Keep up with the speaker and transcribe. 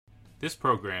This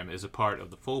program is a part of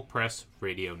the Full Press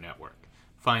Radio Network.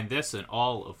 Find this and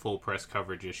all of Full Press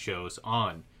Coverage's shows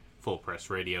on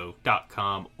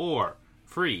fullpressradio.com or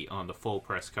free on the Full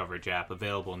Press Coverage app,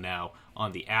 available now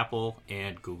on the Apple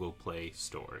and Google Play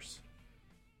stores.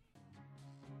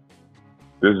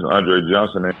 This is Andre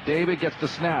Johnson. David gets the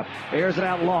snap, airs it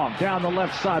out long, down the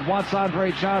left side, wants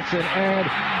Andre Johnson, and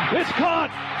it's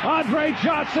caught! Andre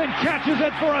Johnson catches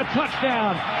it for a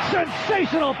touchdown!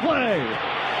 Sensational play!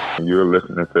 You're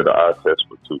listening to the Eye Test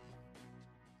for Two.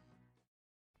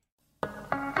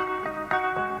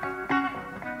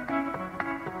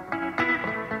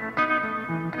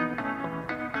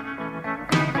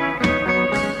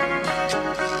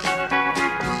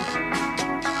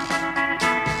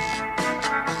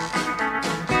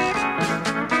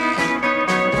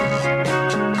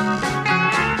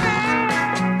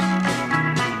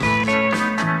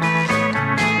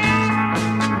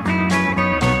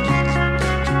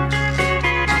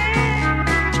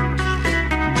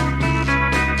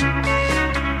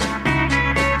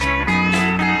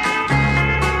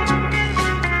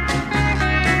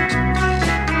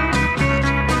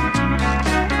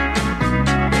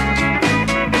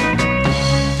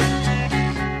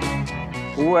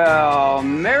 Well,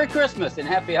 Merry Christmas and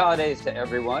Happy Holidays to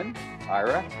everyone.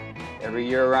 Ira, every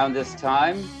year around this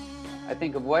time, I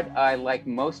think of what I like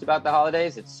most about the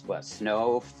holidays. It's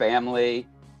snow, family,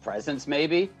 presents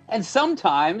maybe, and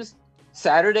sometimes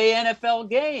Saturday NFL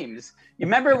games. You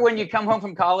remember when you come home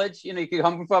from college, you could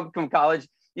come from college,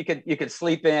 you could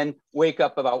sleep in, wake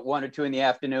up about 1 or 2 in the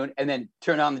afternoon, and then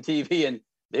turn on the TV and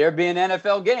there'd be an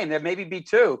NFL game. There maybe be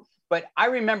 2. But I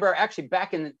remember actually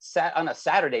back on a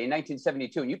Saturday in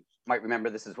 1972, and you might remember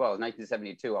this as well,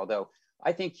 1972, although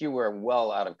I think you were well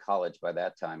out of college by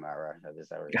that time, Ira,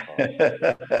 as I recall.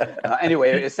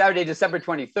 Anyway, it's Saturday, December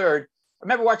 23rd. I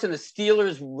remember watching the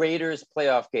Steelers-Raiders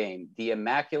playoff game, the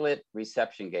Immaculate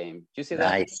Reception game. Did you see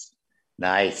that?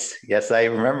 Nice. Yes, I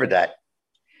remember that.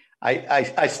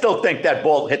 I still think that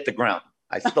ball hit the ground.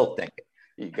 I still think it.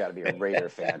 You got to be a Raider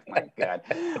fan. My God.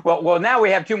 Well, now we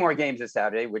have 2 more games this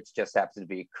Saturday, which just happens to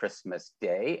be Christmas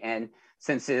Day. And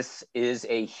since this is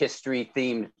a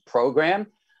history-themed program,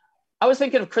 I was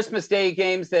thinking of Christmas Day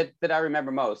games that I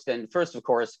remember most. And first, of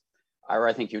course, Ira,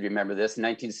 I think you'd remember this,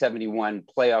 1971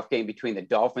 playoff game between the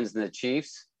Dolphins and the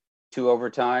Chiefs, 2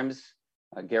 overtimes.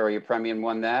 Gerry Dulac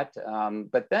won that.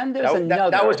 But then there's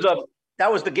another.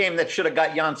 That was the game that should have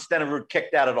got Jan Stenerud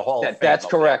kicked out of the Hall of Fame. That's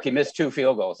correct. He missed 2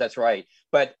 field goals. That's right.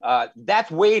 But that's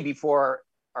way before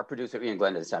our producer, Ian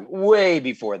Glenn, at this time. Way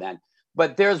before then.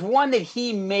 But there's one that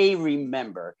he may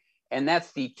remember, and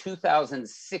that's the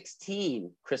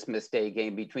 2016 Christmas Day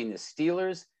game between the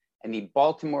Steelers and the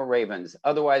Baltimore Ravens,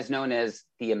 otherwise known as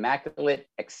the Immaculate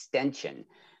Extension.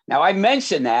 Now, I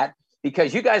mention that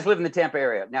because you guys live in the Tampa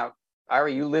area. Now,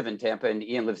 Ira, you live in Tampa, and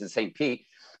Ian lives in St. Pete.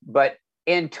 But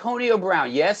Antonio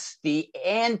Brown, yes, the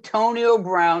Antonio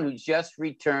Brown who just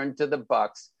returned to the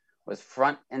Bucs, was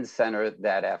front and center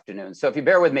that afternoon. So if you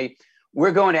bear with me,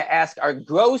 we're going to ask our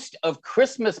ghost of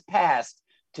Christmas past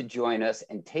to join us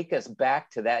and take us back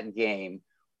to that game,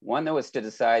 one that was to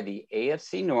decide the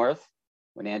AFC North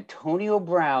when Antonio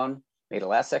Brown made a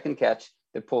last-second catch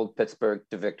that pulled Pittsburgh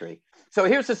to victory. So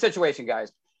here's the situation,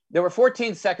 guys. There were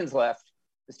 14 seconds left.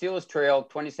 The Steelers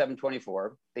trailed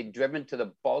 27-24. They'd driven to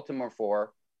the Baltimore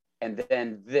 4, and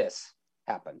then this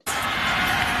happened.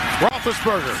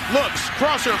 Roethlisberger looks,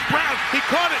 crosser, Brown, he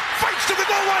caught it, fights to the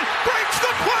goal line, breaks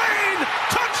the plane!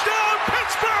 Touchdown,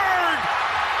 Pittsburgh!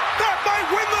 That might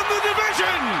win them the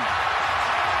division!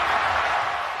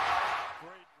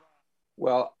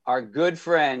 Well, our good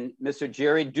friend, Mr.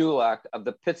 Gerry Dulac of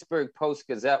the Pittsburgh Post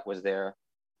Gazette was there,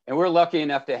 and we're lucky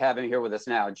enough to have him here with us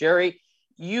now. Gerry,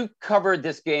 you covered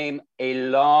this game a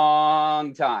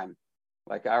long time,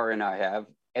 like Ira and I have,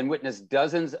 and witnessed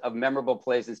dozens of memorable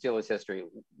plays in Steelers history.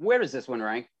 Where does this one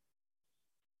rank?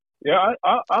 Yeah,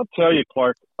 I'll tell you,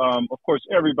 Clark. Of course,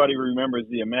 everybody remembers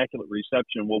the Immaculate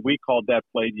Reception. Well, we called that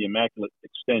play the Immaculate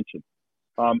Extension.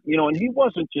 And he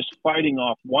wasn't just fighting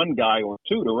off one guy or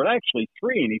 2. There were actually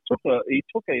 3, and he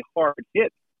took a hard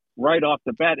hit right off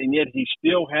the bat, and yet he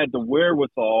still had the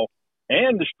wherewithal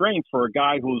and the strength for a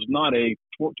guy who's not a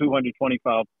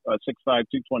 225, 6'5",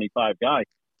 225 guy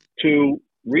to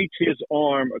reach his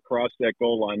arm across that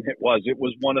goal line. It was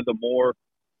one of the more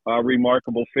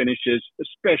remarkable finishes,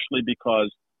 especially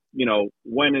because,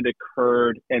 when it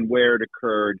occurred and where it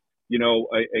occurred,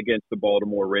 against the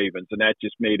Baltimore Ravens. And that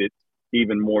just made it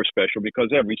even more special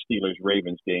because every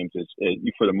Steelers-Ravens game is,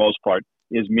 for the most part,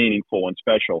 is meaningful and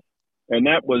special. And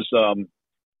that was,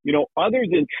 other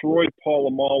than Troy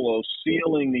Polamalu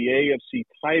sealing the AFC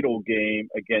title game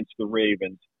against the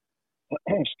Ravens,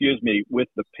 excuse me, with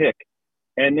the pick.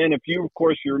 And then if you, of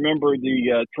course, you remember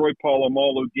the Troy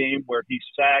Polamalu game where he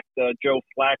sacked Joe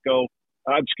Flacco,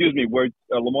 where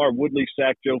Lamar Woodley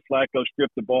sacked Joe Flacco,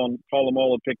 stripped the ball, and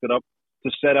Polamalu picked it up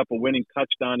to set up a winning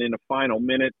touchdown in the final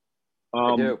minute.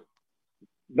 I do.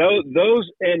 Those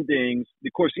endings,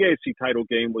 of course, the AFC title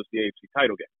game was the AFC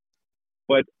title game.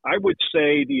 But I would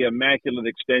say the Immaculate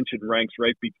Extension ranks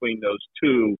right between those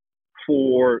two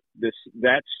for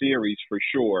that series for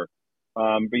sure.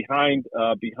 Behind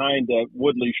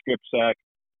Woodley's strip sack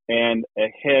and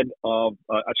ahead of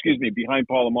behind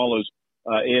Polamalu's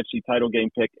AFC title game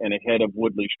pick and ahead of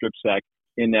Woodley's strip sack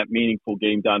in that meaningful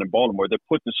game down in Baltimore that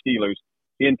put the Steelers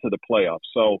into the playoffs.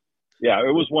 So yeah,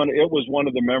 it was one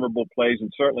of the memorable plays,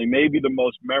 and certainly maybe the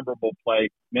most memorable play.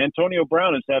 And Antonio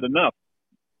Brown has had enough,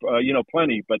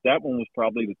 plenty, but that one was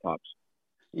probably the tops.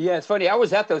 Yeah, it's funny. I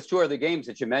was at those two other games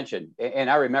that you mentioned, and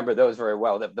I remember those very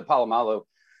well. The Polamalu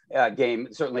game,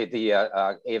 certainly at the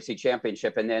AFC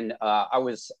Championship, and then I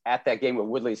was at that game with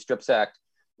Woodley strip sacked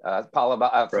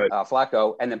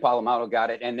Flacco, and then Polamalu got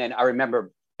it, and then I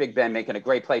remember Big Ben making a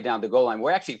great play down the goal line.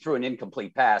 We actually threw an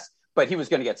incomplete pass, but he was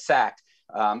going to get sacked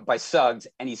by Suggs,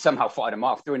 and he somehow fought him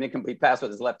off, threw an incomplete pass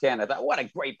with his left hand. I thought, what a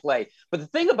great play. But the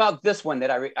thing about this one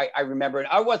that I remember, and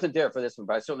I wasn't there for this one,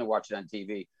 but I certainly watched it on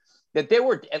TV, that there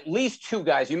were at least two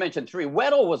guys. You mentioned three.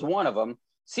 Weddle was one of them.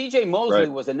 C.J. Mosley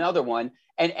was another one.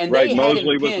 And they had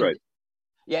him pinned.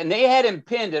 Yeah, and they had him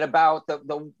pinned at about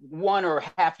the 1 or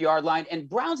half yard line. And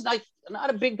Brown's not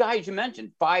a big guy, as you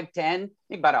mentioned, 5'10", I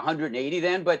think about 180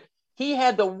 then. But he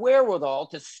had the wherewithal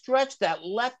to stretch that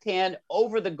left hand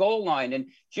over the goal line. And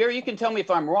Gerry, you can tell me if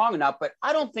I'm wrong or not, but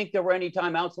I don't think there were any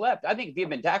timeouts left. I think if he'd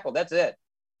been tackled, that's it.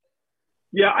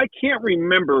 Yeah, I can't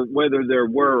remember whether there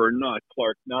were or not,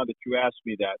 Clark, now that you asked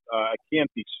me that. I can't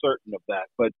be certain of that,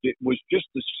 but it was just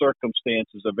the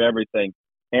circumstances of everything.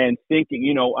 And thinking,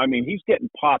 he's getting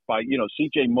popped by,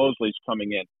 C.J. Mosley's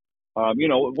coming in.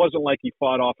 It wasn't like he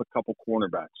fought off a couple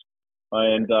cornerbacks.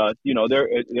 And,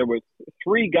 there were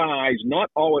three guys, not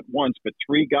all at once, but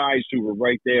three guys who were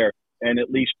right there and at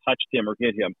least touched him or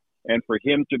hit him. And for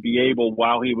him to be able,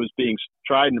 while he was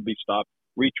trying to be stopped,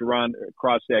 reach around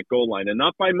across that goal line, and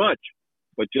not by much,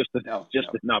 but just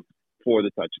enough for the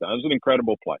touchdown. It was an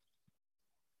incredible play.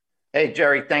 Hey,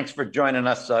 Gerry, thanks for joining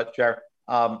us, Gerry.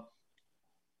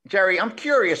 Gerry, I'm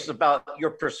curious about your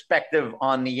perspective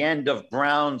on the end of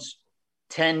Brown's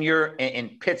tenure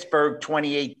in Pittsburgh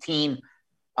 2018.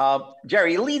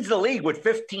 Gerry, he leads the league with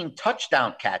 15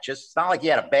 touchdown catches. It's not like he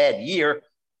had a bad year.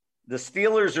 The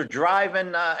Steelers are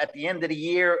driving at the end of the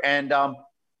year, and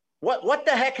what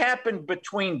the heck happened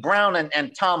between Brown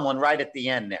and Tomlin right at the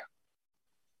end there?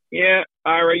 Yeah,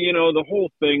 Ira, the whole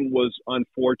thing was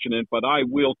unfortunate, but I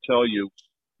will tell you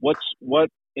what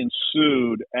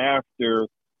ensued after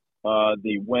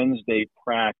the Wednesday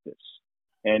practice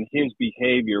and his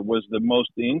behavior was the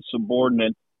most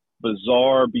insubordinate,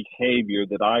 bizarre behavior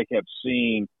that I have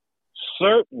seen,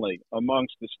 certainly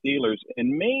amongst the Steelers.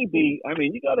 And maybe,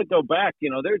 you got to go back,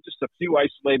 there are just a few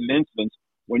isolated incidents.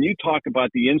 When you talk about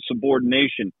the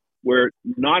insubordination, where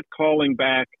not calling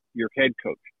back your head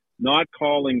coach, not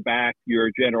calling back your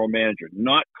general manager,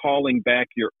 not calling back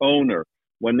your owner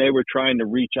when they were trying to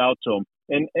reach out to him.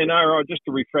 And Ira, just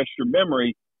to refresh your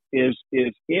memory, is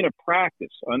in a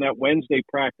practice, on that Wednesday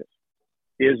practice,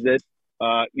 is that,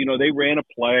 they ran a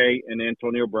play and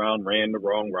Antonio Brown ran the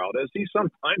wrong route, as he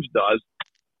sometimes does.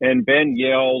 And Ben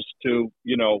yells to,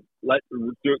 do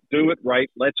it right.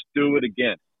 Let's do it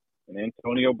again. And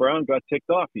Antonio Brown got ticked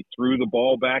off. He threw the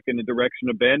ball back in the direction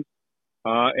of Ben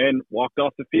and walked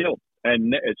off the field.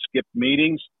 And it skipped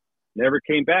meetings, never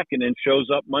came back, and then shows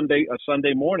up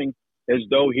Sunday morning as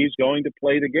though he's going to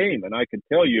play the game. And I can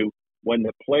tell you, when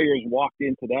the players walked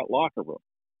into that locker room,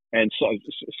 and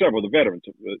several of the veterans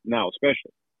now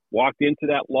especially, walked into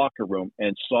that locker room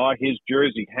and saw his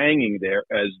jersey hanging there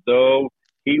as though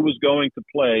he was going to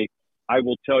play, I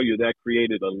will tell you that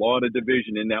created a lot of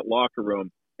division in that locker room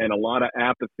and a lot of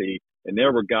apathy. And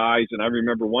there were guys, and I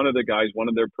remember one of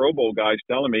their Pro Bowl guys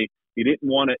telling me he didn't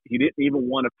even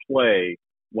want to play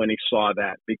when he saw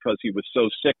that, because he was so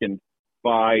sickened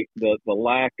by the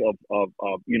lack of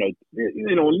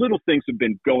little things have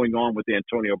been going on with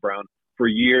Antonio Brown for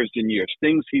years and years,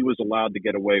 things he was allowed to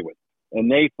get away with.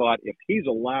 And they thought if he's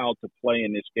allowed to play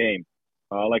in this game,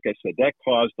 like I said, that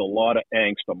caused a lot of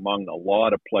angst among a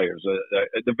lot of players,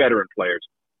 the veteran players.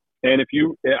 And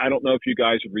I don't know if you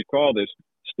guys recall this,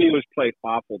 Steelers played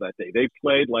awful that day. They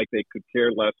played like they could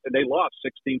care less, and they lost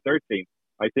 16-13,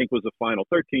 I think was the final,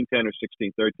 13-10 or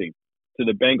 16-13 to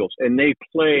the Bengals. And they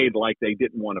played like they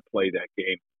didn't want to play that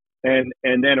game. And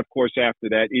then, of course, after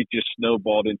that, it just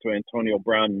snowballed into Antonio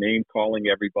Brown name-calling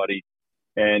everybody.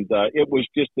 And it was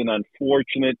just an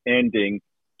unfortunate ending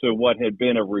to what had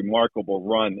been a remarkable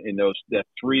run in that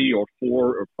 3 or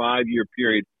 4 or 5 year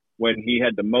period when he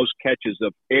had the most catches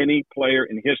of any player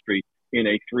in history in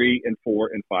a 3 and 4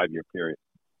 and 5 year period.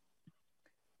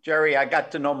 Gerry, I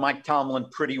got to know Mike Tomlin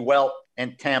pretty well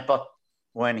in Tampa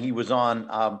when he was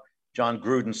on John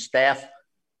Gruden's staff.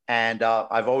 And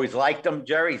I've always liked him,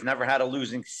 Gerry. He's never had a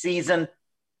losing season.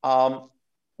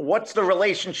 What's the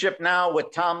relationship now with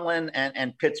Tomlin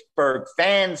and Pittsburgh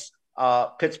fans,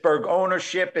 Pittsburgh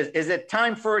ownership? Is it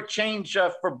time for a change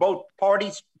for both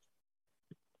parties?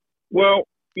 Well,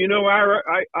 you know, Ira,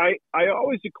 I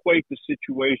always equate the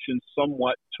situation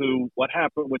somewhat to what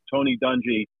happened with Tony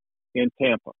Dungy in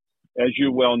Tampa, as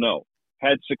you well know.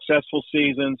 Had successful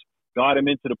seasons, got him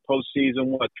into the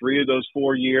postseason, 3 of those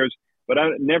 4 years, but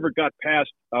I never got past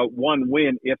one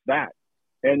win, if that.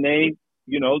 And they,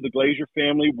 you know, the Glazer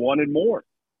family wanted more.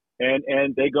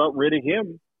 And they got rid of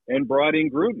him and brought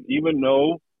in Gruden, even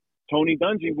though Tony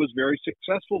Dungy was very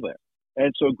successful there.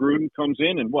 And so Gruden comes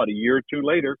in, and a year or two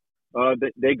later,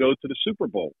 they go to the Super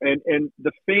Bowl. And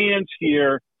the fans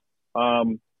here,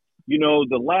 you know,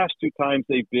 the last 2 times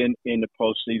they've been in the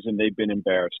postseason, they've been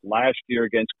embarrassed. Last year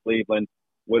against Cleveland,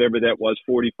 whatever that was,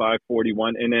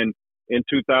 45-41. And then in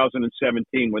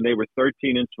 2017, when they were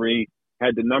 13-3,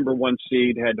 had the number 1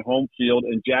 seed, had home field,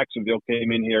 and Jacksonville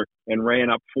came in here and ran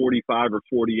up 45 or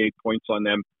 48 points on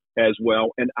them as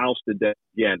well and ousted them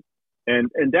again. And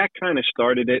that kind of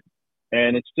started it.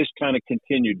 And it's just kind of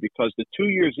continued because the 2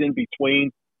 years in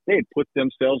between, they had put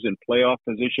themselves in playoff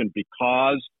position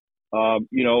because,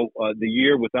 the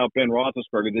year without Ben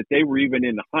Roethlisberger, that they were even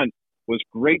in the hunt was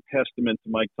great testament to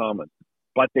Mike Tomlin.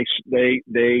 But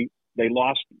they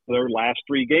lost their last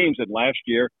 3 games, and last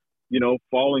year, you know,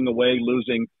 falling away,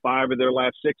 losing 5 of their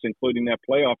last 6, including that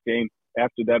playoff game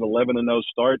after that 11-0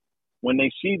 start. When they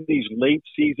see these late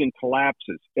season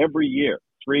collapses every year,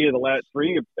 4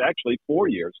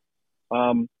 years,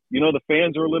 you know, the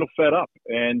fans are a little fed up,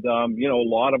 and you know, a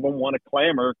lot of them want to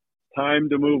clamor time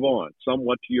to move on.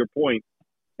 Somewhat to your point,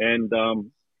 and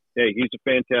hey, he's a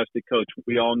fantastic coach.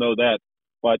 We all know that.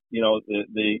 But you know,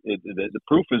 the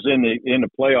proof is in the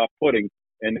playoff pudding,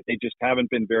 and they just haven't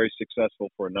been very successful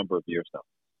for a number of years now.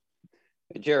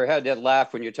 Gerry, I had that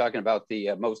laugh when you're talking about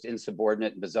the most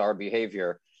insubordinate and bizarre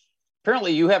behavior.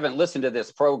 Apparently, you haven't listened to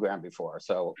this program before,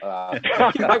 so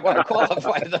you might want to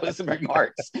qualify those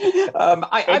remarks.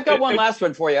 I've got one last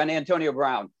one for you on Antonio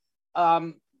Brown.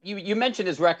 You mentioned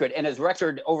his record, and his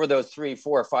record over those 3,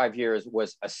 4, 5 years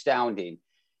was astounding.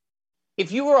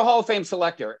 If you were a Hall of Fame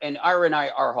selector, and Ira and I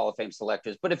are Hall of Fame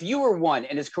selectors, but if you were one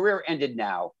and his career ended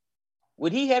now,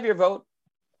 would he have your vote?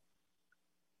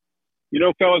 You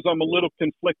know, fellas, I'm a little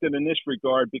conflicted in this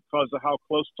regard because of how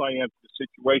close I am to the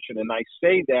situation. And I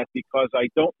say that because I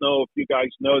don't know if you guys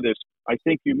know this. I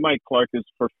think you might, Clark, is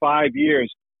for 5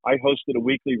 years, I hosted a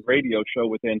weekly radio show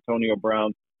with Antonio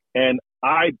Brown. And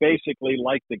I basically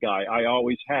like the guy. I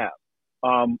always have.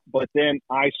 But then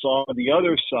I saw the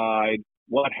other side,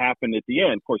 what happened at the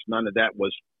end. Of course, none of that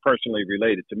was personally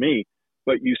related to me.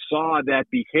 But you saw that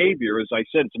behavior. As I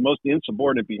said, it's the most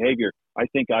insubordinate behavior I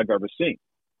think I've ever seen.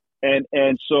 And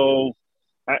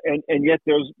yet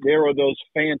there are those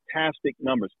fantastic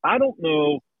numbers. I don't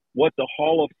know what the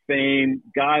Hall of Fame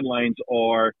guidelines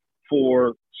are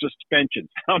for suspensions,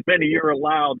 how many you're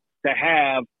allowed to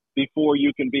have before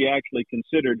you can be actually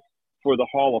considered for the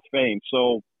Hall of Fame.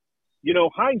 So, you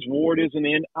know, Hines Ward isn't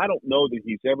in. I don't know that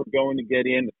he's ever going to get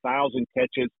in 1,000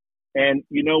 catches. And,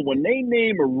 you know, when they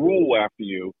name a rule after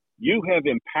you, you have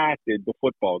impacted the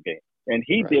football game. And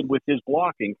he did with his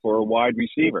blocking for a wide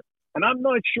receiver. And I'm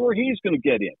not sure he's going to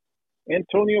get in.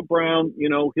 Antonio Brown, you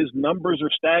know, his numbers are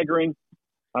staggering.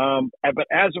 But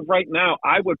as of right now,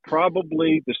 I would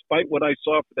probably, despite what I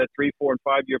saw for that 3, 4, and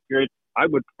 5 year period, I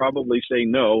would probably say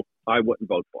no, I wouldn't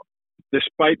vote for him,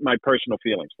 despite my personal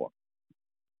feelings for him.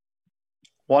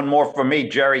 One more for me,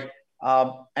 Gerry.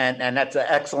 And that's an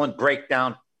excellent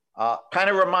breakdown. Kind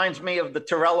of reminds me of the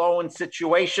Terrell Owens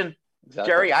situation.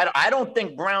 Exactly. Gerry, I don't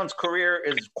think Brown's career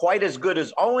is quite as good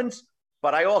as Owens,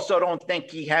 but I also don't think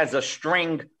he has a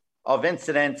string of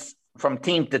incidents from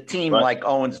team to team like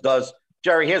Owens does.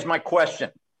 Gerry, here's my question,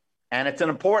 and it's an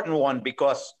important one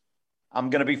because I'm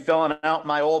going to be filling out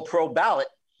my All-Pro ballot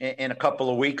in a couple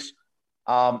of weeks.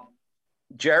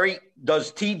 Gerry,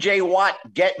 does T.J. Watt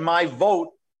get my vote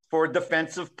for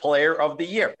Defensive Player of the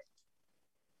Year?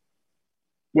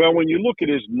 Well, when you look at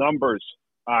his numbers,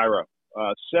 Ira,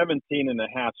 17 and a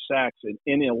half sacks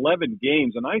in 11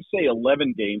 games. And I say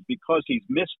 11 games because he's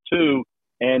missed 2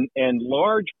 and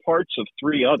large parts of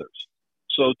three others.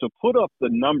 So to put up the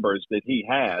numbers that he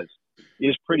has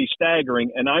is pretty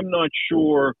staggering, and I'm not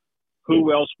sure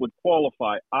who else would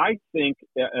qualify. I think,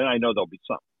 and I know there'll be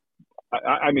some,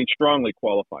 I mean strongly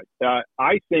qualified.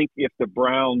 I think if the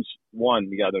Browns won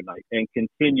the other night and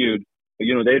continued,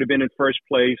 they'd have been in first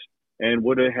place and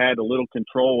would have had a little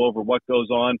control over what goes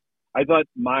on. I thought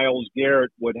Myles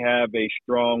Garrett would have a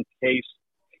strong case.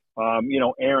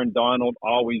 Aaron Donald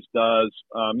always does.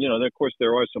 Of course,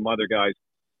 there are some other guys.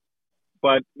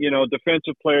 But,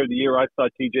 Defensive Player of the Year, I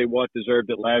thought T.J. Watt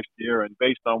deserved it last year. And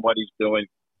based on what he's doing,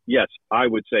 yes, I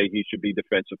would say he should be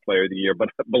Defensive Player of the Year. But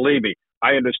believe me,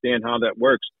 I understand how that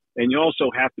works. And you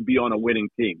also have to be on a winning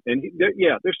team. And,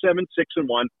 they're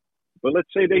 7-6-1. But let's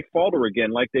say they falter again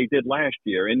like they did last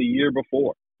year and the year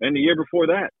before and the year before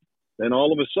that. Then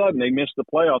all of a sudden they miss the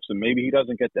playoffs and maybe he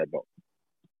doesn't get that vote.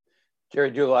 Gerry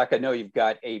Dulac, I know you've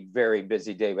got a very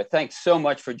busy day, but thanks so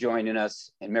much for joining us,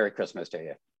 and Merry Christmas to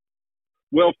you.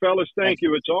 Well, fellas, thank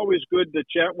you. It's always good to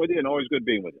chat with you and always good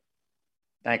being with you.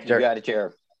 Thanks, Gerry. You got it,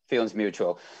 Gerry. Feelings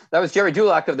mutual. That was Gerry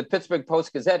Dulac of the Pittsburgh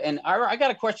Post Gazette. And Ira, I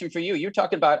got a question for you. You're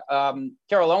talking about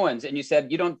Terrell Owens, and you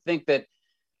said you don't think that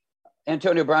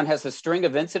Antonio Brown has the string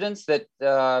of incidents that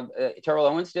Terrell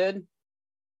Owens did.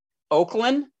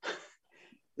 Oakland,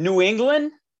 New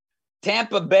England,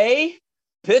 Tampa Bay,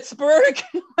 Pittsburgh.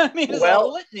 I mean, it's a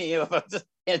litany of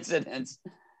incidents.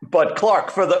 But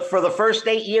Clark, for the first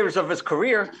 8 years of his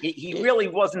career, he really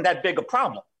wasn't that big a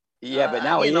problem. Yeah, but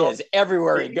now he is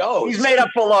everywhere he goes. He's made up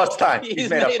for lost time.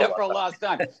 He's made up for lost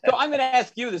time. So I'm going to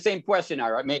ask you the same question,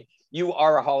 Ira. I mean, you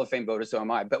are a Hall of Fame voter, so am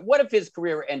I. But what if his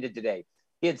career ended today?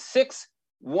 He had 6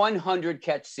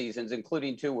 100-catch seasons,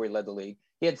 including 2 where he led the league.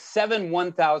 He had 7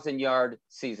 1,000-yard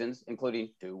seasons,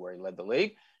 including 2 where he led the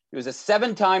league. He was a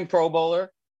 7-time Pro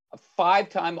Bowler, a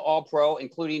 5-time All-Pro,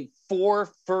 including 4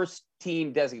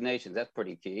 first-team designations. That's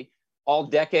pretty key.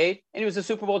 All-decade, and he was a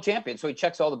Super Bowl champion, so he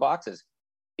checks all the boxes.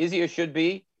 Is he or should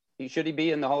he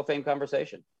be in the Hall of Fame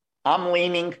conversation? I'm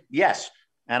leaning yes,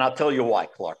 and I'll tell you why,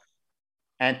 Clark.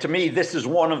 And to me, this is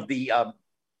one of the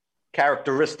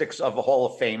characteristics of a Hall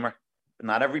of Famer.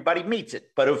 Not everybody meets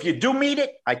it, but if you do meet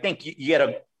it, I think you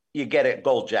get a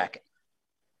gold jacket.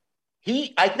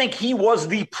 I think he was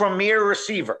the premier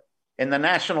receiver in the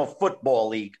National Football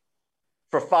League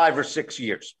for 5 or 6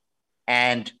 years.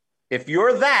 And if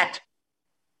you're that's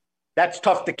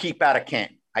tough to keep out of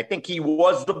Canton. I think he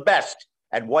was the best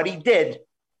at what he did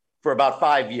for about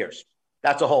 5 years.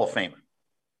 That's a Hall of Famer.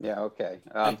 Yeah, okay.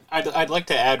 I'd like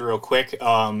to add real quick. It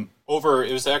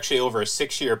was actually over a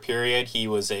 6-year period. He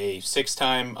was a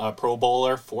 6-time Pro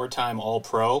Bowler, 4-time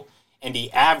All-Pro, and he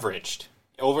averaged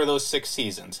over those 6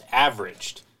 seasons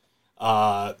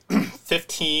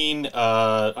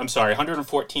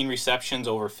 114 receptions,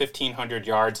 over 1,500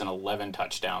 yards, and 11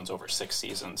 touchdowns over 6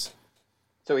 seasons.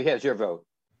 So he has your vote.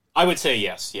 I would say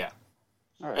yes. Yeah.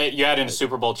 All right. You had in a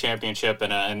Super Bowl championship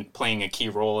and playing a key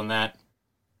role in that.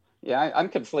 Yeah, I'm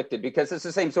conflicted because it's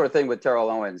the same sort of thing with Terrell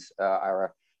Owens,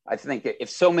 Ira. I think if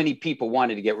so many people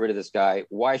wanted to get rid of this guy,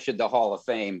 why should the Hall of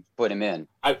Fame put him in?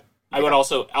 I would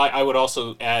also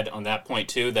add on that point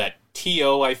too that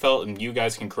T.O., I felt, and you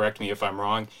guys can correct me if I'm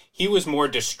wrong, he was more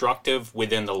destructive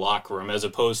within the locker room as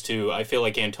opposed to, I feel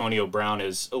like Antonio Brown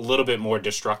is a little bit more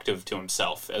destructive to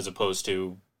himself as opposed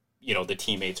to, the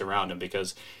teammates around him,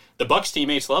 because the Bucs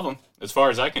teammates love him as far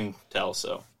as I can tell.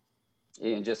 So.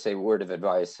 You can just say a word of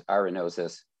advice. Ira knows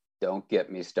this. Don't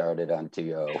get me started on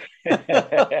T.O.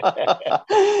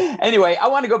 Anyway, I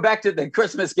want to go back to the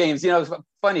Christmas games. It's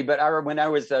funny, but Ira, when I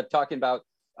was talking about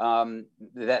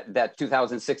that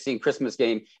 2016 Christmas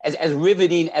game, as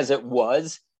riveting as it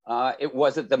wasn't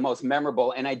the most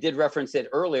memorable. And I did reference it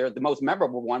earlier. The most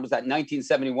memorable one was that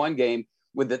 1971 game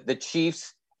with the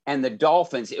Chiefs and the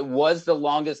Dolphins. It was the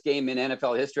longest game in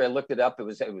NFL history. I looked it up. It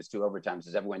was 2 overtimes,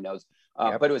 as everyone knows.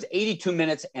 But it was 82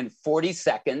 minutes and 40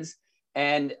 seconds.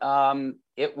 And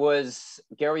it was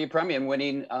Gary Dulac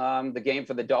winning the game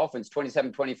for the Dolphins,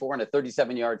 27-24 and a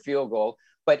 37-yard field goal.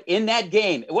 But in that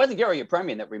game, it wasn't Gary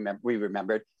Dulac that we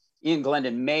remembered. Ian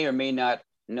Glendon may or may not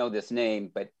know this name,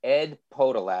 but Ed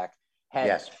Podolak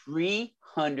had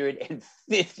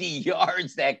 350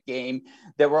 yards that game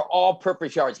that were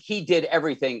all-purpose yards. He did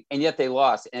everything, and yet they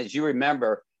lost. And as you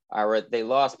remember, Ira, they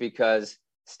lost because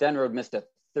Stenrod missed a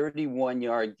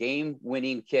 31-yard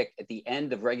game-winning kick at the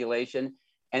end of regulation,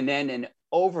 and then in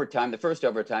overtime, the first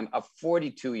overtime, a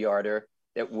 42-yarder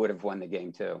that would have won the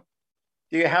game too.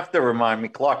 You have to remind me,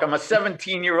 Clark. I'm a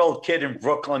 17-year-old kid in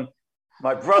Brooklyn.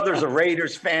 My brother's a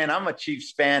Raiders fan. I'm a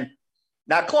Chiefs fan.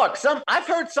 Now, Clark, I've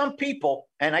heard some people,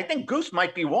 and I think Goose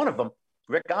might be one of them,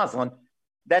 Rick Goslin,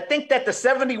 that think that the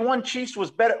 71 Chiefs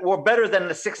were better than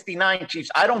the 69 Chiefs.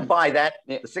 I don't buy that.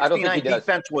 The 69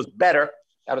 defense was better.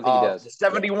 I don't think he does. The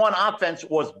 71 offense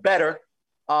was better.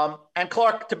 And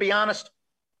Clark, to be honest,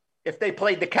 if they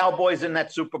played the Cowboys in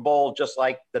that Super Bowl just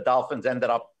like the Dolphins ended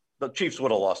up, the Chiefs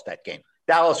would have lost that game.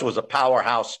 Dallas was a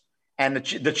powerhouse, and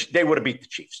they would have beat the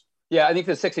Chiefs. Yeah, I think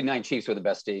the 69 Chiefs were the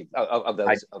best team of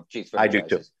those of Chiefs franchises. I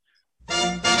do too.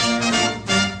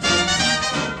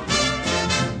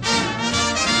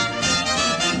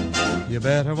 You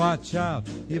better watch out.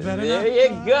 There you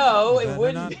go. It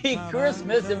wouldn't be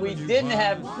Christmas if we didn't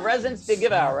have presents to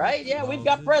give out, right? Yeah, we've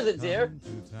got presents here.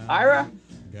 Ira,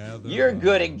 you're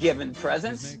good at giving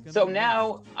presents. So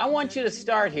now I want you to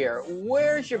start here.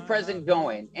 Where's your present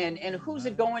going? And who's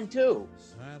it going to?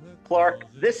 Clark,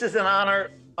 this is in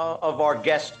honor of our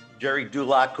guest, Gerry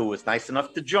Dulac, who was nice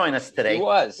enough to join us today. He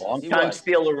was. Longtime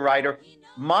Steeler writer.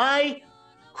 My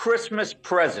Christmas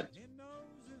present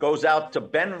goes out to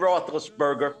Ben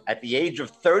Roethlisberger at the age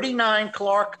of 39,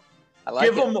 Clark.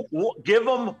 Give him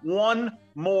one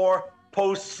more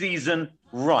postseason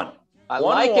run. I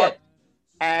like it.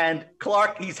 And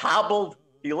Clark, he's hobbled.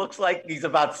 He looks like he's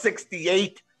about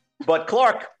 68. But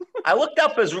Clark, I looked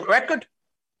up his record.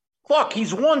 Clark,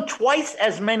 he's won twice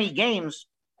as many games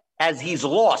as he's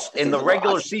lost in the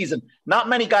regular season. Not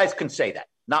many guys can say that.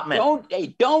 Not many.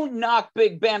 Don't knock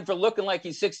Big Ben for looking like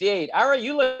he's 68. Ira,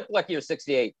 you look like you're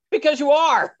 68 because you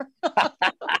are.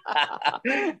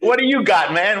 What do you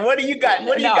got, man? What do you got?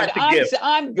 What do you got to give?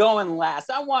 I'm going last.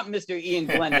 I want Mr. Ian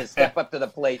Glenn to step up to the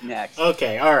plate next.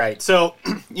 Okay, all right. So,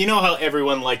 you know how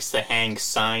everyone likes to hang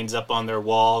signs up on their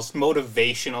walls,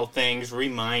 motivational things,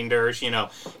 reminders,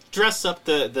 dress up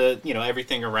the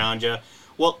everything around you.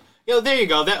 Well, there you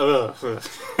go.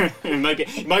 You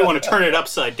might want to turn it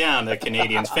upside down, the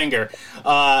Canadian's finger.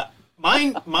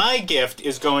 My gift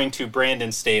is going to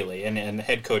Brandon Staley and the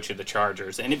head coach of the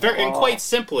Chargers. And quite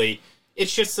simply,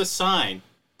 it's just a sign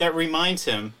that reminds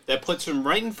him, that puts him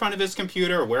right in front of his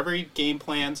computer or wherever he game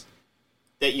plans,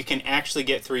 that you can actually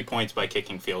get 3 points by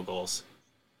kicking field goals.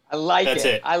 I like it. That's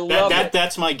it. I love it.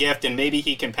 That's my gift, and maybe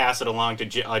he can pass it along to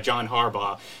John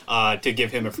Harbaugh to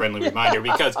give him a friendly reminder,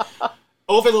 because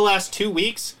over the last 2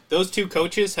 weeks, those two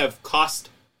coaches have cost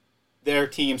their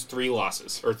teams 3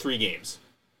 losses, or 3 games.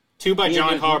 2 by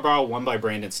John Harbaugh, 1 by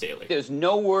Brandon Staley. There's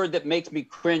no word that makes me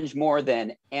cringe more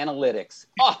than analytics.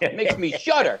 Oh, it makes me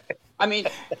shudder. I mean,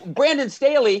 Brandon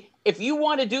Staley, if you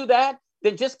want to do that,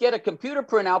 then just get a computer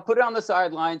printout, put it on the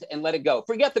sidelines, and let it go.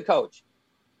 Forget the coach.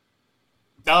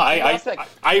 No, I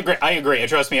agree. I agree.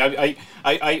 Trust me. I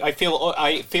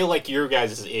feel like your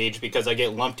guys' age, because I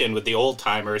get lumped in with the old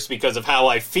timers because of how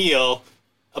I feel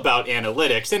about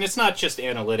analytics. And it's not just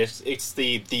analytics; it's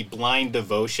the blind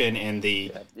devotion and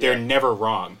they're never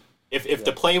wrong. If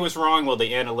the play was wrong, well,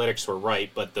 the analytics were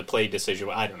right, but the play decision,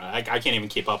 I don't know. I can't even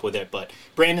keep up with it. But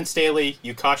Brandon Staley,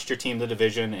 you cost your team the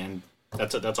division, and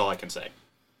that's all I can say.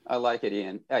 I like it,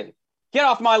 Ian. Hey, get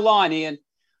off my lawn, Ian.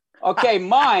 Okay,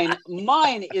 mine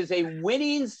is a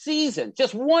winning season.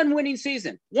 Just one winning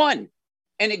season. One.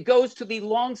 And it goes to the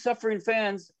long-suffering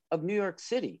fans of New York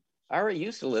City. I already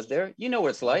used to live there. You know what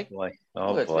it's like.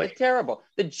 Oh, boy. It's terrible.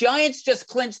 The Giants just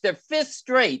clinched their 5th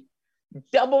straight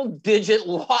double-digit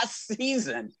loss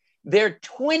season. They're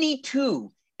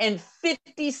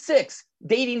 22-56,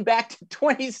 dating back to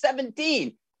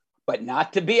 2017. But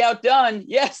not to be outdone.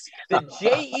 Yes, the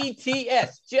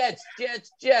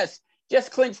Jets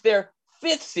just clinched their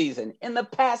 5th season in the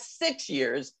past 6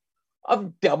 years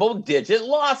of double-digit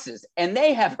losses. And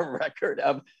they have a record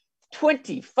of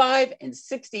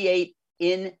 25-68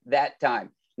 in that time.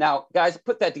 Now, guys,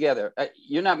 put that together.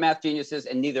 You're not math geniuses,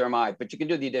 and neither am I, but you can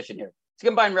do the addition here. It's a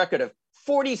combined record of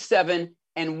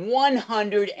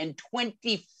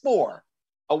 47-124,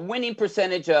 a winning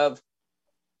percentage of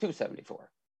 274.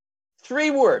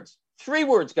 3 words,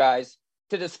 guys,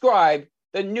 to describe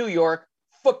the New York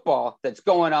football that's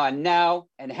going on now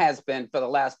and has been for the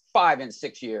last 5 and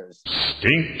 6 years.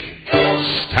 Stink,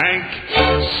 stank,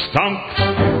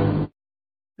 stunk.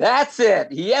 That's it.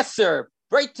 Yes, sir.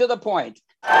 Right to the point.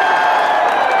 Yeah,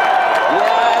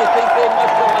 I think they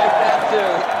must have liked that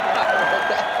too.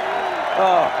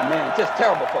 Oh, man, just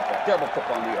terrible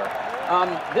football in New York.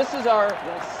 This is our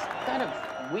kind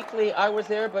of weekly. I was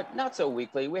there, but not so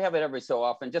weekly. We have it every so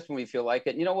often, just when we feel like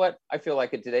it. You know what? I feel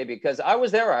like it today because I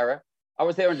was there, Ira. I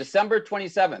was there on December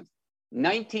 27th,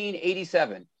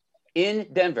 1987 in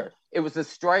Denver. It was the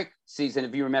strike season,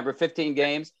 if you remember, 15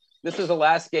 games. This was the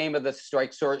last game of the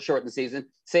strike shortened season.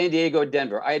 San Diego,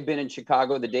 Denver. I had been in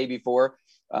Chicago the day before,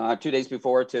 2 days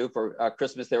before, too, for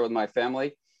Christmas there with my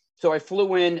family. So I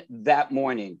flew in that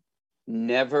morning.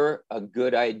 never a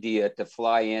good idea to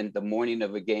fly in the morning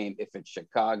of a game if it's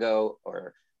Chicago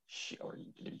or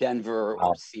Denver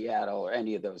or Seattle or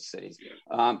any of those cities.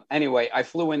 Anyway, I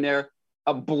flew in there,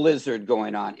 a blizzard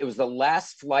going on. It was the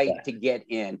last flight to get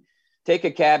in. Take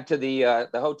a cab to the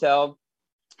hotel.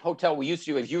 We used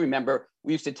to, if you remember,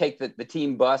 we used to take the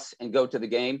team bus and go to the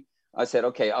game. I said,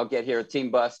 okay, I'll get here.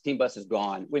 Team bus is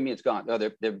gone. What do you mean it's gone? No,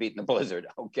 they're beating the blizzard.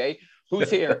 Okay, who's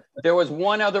here? There was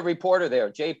one other reporter there,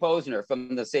 Jay Posner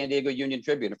from the San Diego Union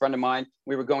Tribune, a friend of mine.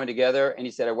 We were going together, and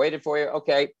he said, I waited for you.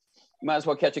 Okay, you might as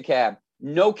well catch a cab.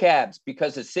 No cabs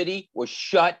because the city was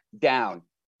shut down.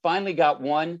 Finally got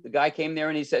one. The guy came there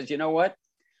and he says, you know what?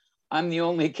 I'm the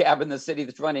only cab in the city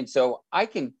that's running, so I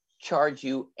can charge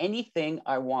you anything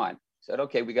I want. I said,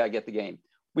 okay, we got to get the game.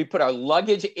 We put our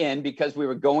luggage in because we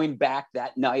were going back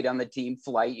that night on the team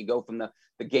flight. You go from the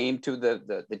game to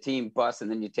the team bus,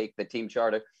 and then you take the team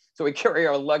charter. So we carry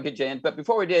our luggage in. But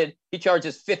before we did, he charged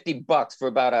us $50 for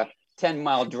about a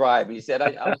 10-mile drive. And he said,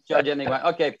 I'll charge anything.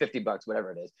 Okay, $50,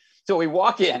 whatever it is. So we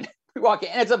walk in, and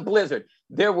it's a blizzard.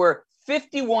 There were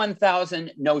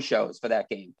 51,000 no-shows for that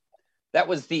game. That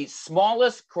was the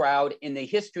smallest crowd in the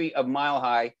history of Mile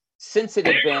High since it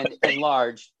had been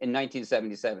enlarged in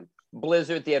 1977.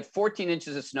 Blizzard. They had 14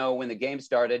 inches of snow when the game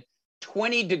started,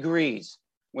 20 degrees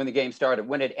when the game started.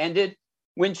 When it ended,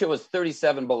 wind chill was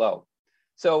 37 below.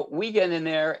 So we get in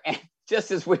there, and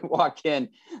just as we walk in,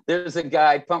 there's a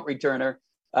guy, punt returner,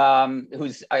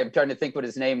 who's, I'm trying to think what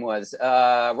his name was,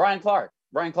 Ryan Clark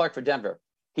for Denver.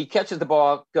 He catches the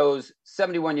ball, goes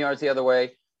 71 yards the other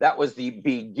way. That was the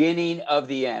beginning of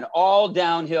the end. All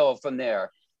downhill from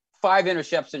there. 5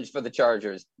 interceptions for the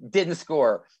Chargers. Didn't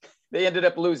score. They ended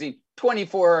up losing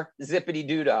 24 zippity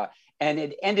doodah. And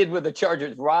it ended with the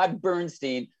Chargers, Rod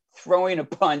Bernstein throwing a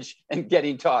punch and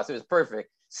getting tossed. It was perfect.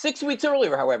 6 weeks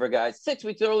earlier, however, guys, 6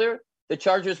 weeks earlier, the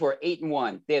Chargers were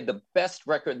 8-1. They had the best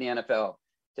record in the NFL.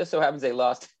 Just so happens they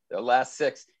lost their last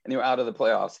 6 and they were out of the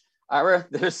playoffs. Ira,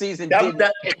 their season didn't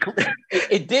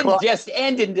just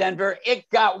end in Denver. It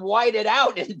got whited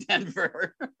out in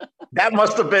Denver. That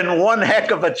must have been one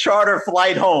heck of a charter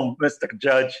flight home, Mr.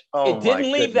 Judge. Oh, it didn't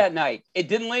leave that night. It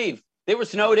didn't leave. They were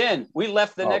snowed in. We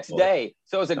left the next day.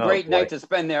 So it was a great night to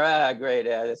spend there. Great.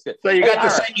 That's good. So you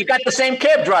got the same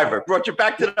cab driver, brought you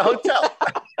back to the hotel.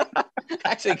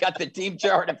 Actually got the team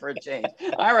charter for a change.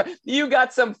 Ira, you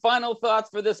got some final thoughts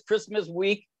for this Christmas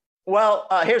week? Well,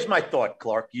 here's my thought,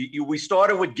 Clark. We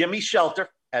started with Gimme Shelter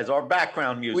as our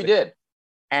background music. We did.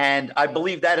 And I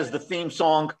believe that is the theme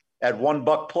song at One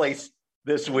Buck Place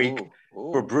this week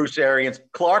for Bruce Arians.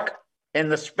 Clark, in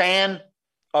the span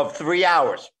of 3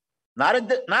 hours, not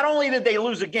only did they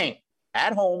lose a game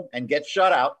at home and get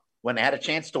shut out when they had a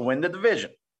chance to win the division,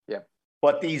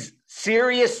 but these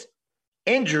serious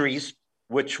injuries,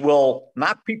 which will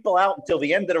knock people out until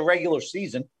the end of the regular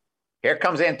season. Here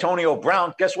comes Antonio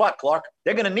Brown. Guess what, Clark?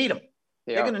 They're going to need him.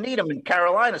 Yeah. They're going to need him in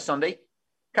Carolina Sunday.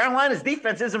 Carolina's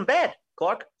defense isn't bad,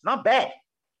 Clark. It's not bad.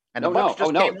 And the Bucs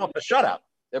just came off a shutout.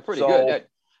 They're pretty good.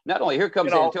 Not only here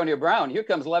comes Antonio Brown, here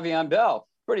comes Le'Veon Bell.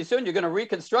 Pretty soon you're going to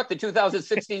reconstruct the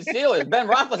 2016 Steelers. Ben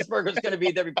Roethlisberger's going to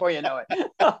be there before you know it.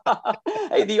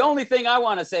 Hey, the only thing I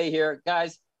want to say here,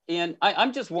 guys, Ian,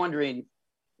 I'm just wondering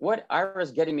what Ira's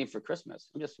getting me for Christmas.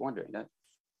 I'm just wondering that.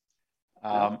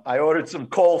 I ordered some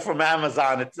coal from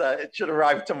Amazon. It should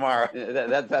arrive tomorrow.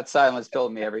 That silence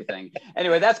told me everything.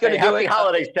 Anyway, that's going to do it. Happy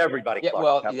holidays to everybody. Yeah,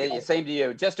 well, same to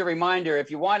you. Just a reminder, if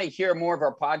you want to hear more of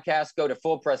our podcasts, go to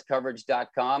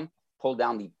fullpresscoverage.com, pull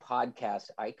down the podcast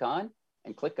icon,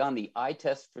 and click on the eye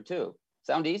test for 2.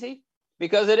 Sound easy?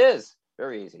 Because it is.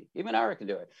 Very easy. Even Ira can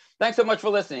do it. Thanks so much for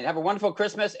listening. Have a wonderful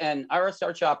Christmas, and Ira,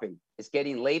 start shopping. It's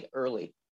getting late early.